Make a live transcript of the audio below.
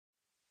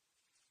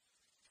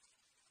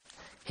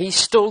He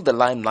stole the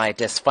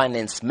limelight as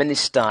finance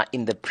minister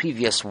in the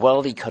previous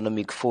World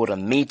Economic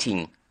Forum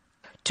meeting.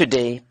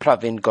 Today,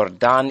 Pravin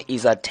Gordhan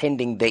is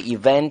attending the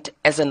event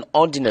as an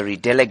ordinary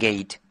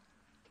delegate.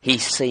 He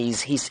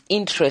says he's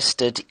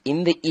interested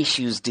in the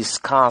issues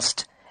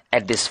discussed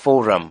at this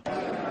forum.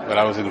 Well,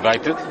 I was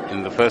invited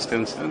in the first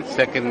instance.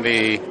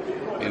 Secondly,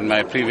 in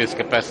my previous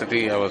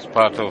capacity, I was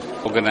part of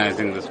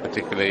organizing this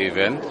particular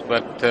event.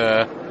 But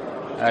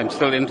I'm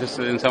still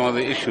interested in some of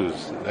the issues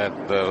that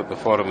the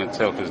forum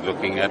itself is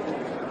looking at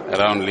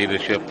around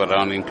leadership,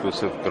 around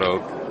inclusive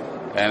growth.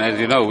 And as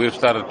you know, we've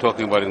started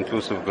talking about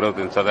inclusive growth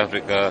in South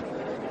Africa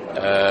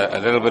a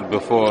little bit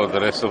before the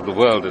rest of the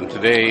world. And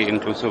today,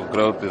 inclusive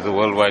growth is a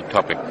worldwide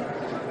topic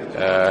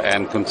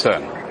and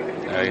concern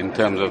in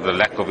terms of the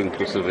lack of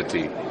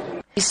inclusivity.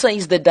 He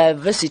says the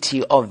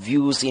diversity of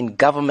views in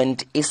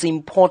government is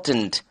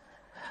important,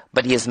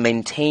 but he has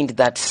maintained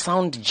that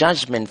sound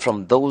judgment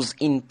from those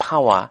in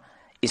power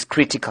is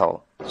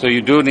critical. So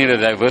you do need a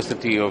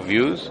diversity of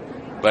views,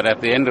 but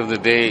at the end of the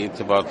day, it's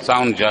about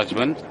sound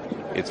judgment.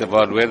 It's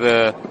about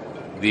whether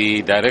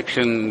the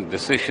direction,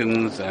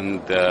 decisions,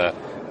 and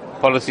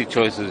policy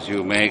choices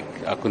you make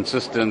are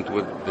consistent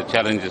with the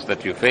challenges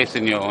that you face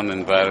in your own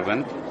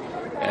environment.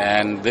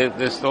 And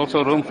there's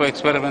also room for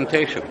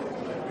experimentation,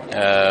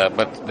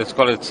 but let's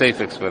call it safe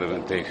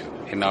experimentation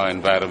in our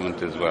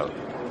environment as well.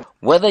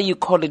 Whether you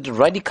call it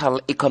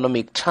radical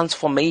economic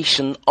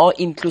transformation or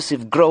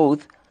inclusive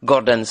growth,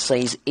 Gordhan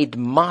says it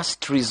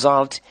must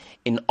result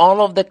in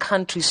all of the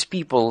country's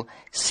people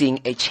seeing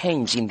a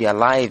change in their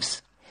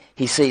lives.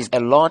 He says a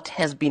lot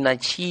has been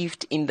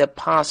achieved in the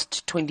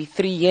past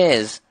 23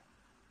 years,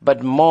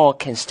 but more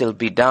can still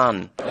be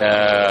done.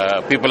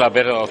 People are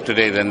better off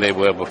today than they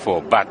were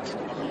before, but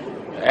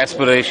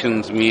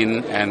aspirations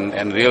mean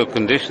and real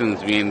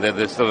conditions mean that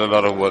there's still a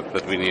lot of work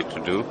that we need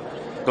to do.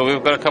 So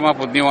we've got to come up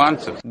with new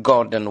answers.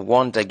 Gordhan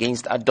warned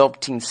against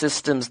adopting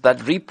systems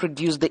that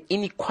reproduce the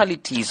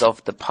inequalities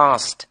of the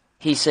past.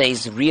 He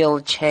says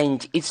real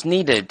change is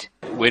needed.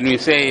 When we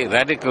say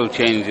radical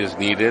change is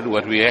needed,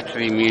 what we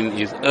actually mean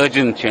is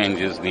urgent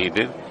change is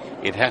needed.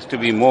 It has to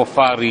be more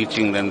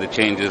far-reaching than the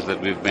changes that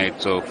we've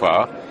made so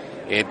far.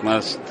 It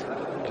must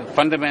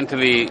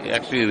fundamentally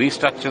actually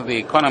restructure the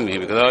economy,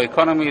 because our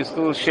economy is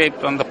still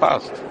shaped on the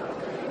past.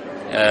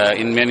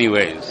 In many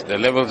ways, the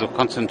levels of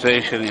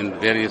concentration in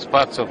various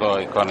parts of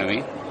our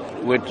economy,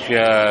 which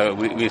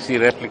we see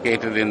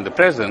replicated in the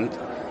present,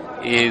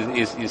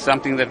 is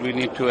something that we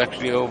need to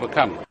actually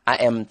overcome. I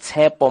am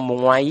Tshepo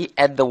Mongwai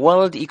at the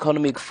World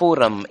Economic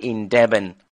Forum in Durban.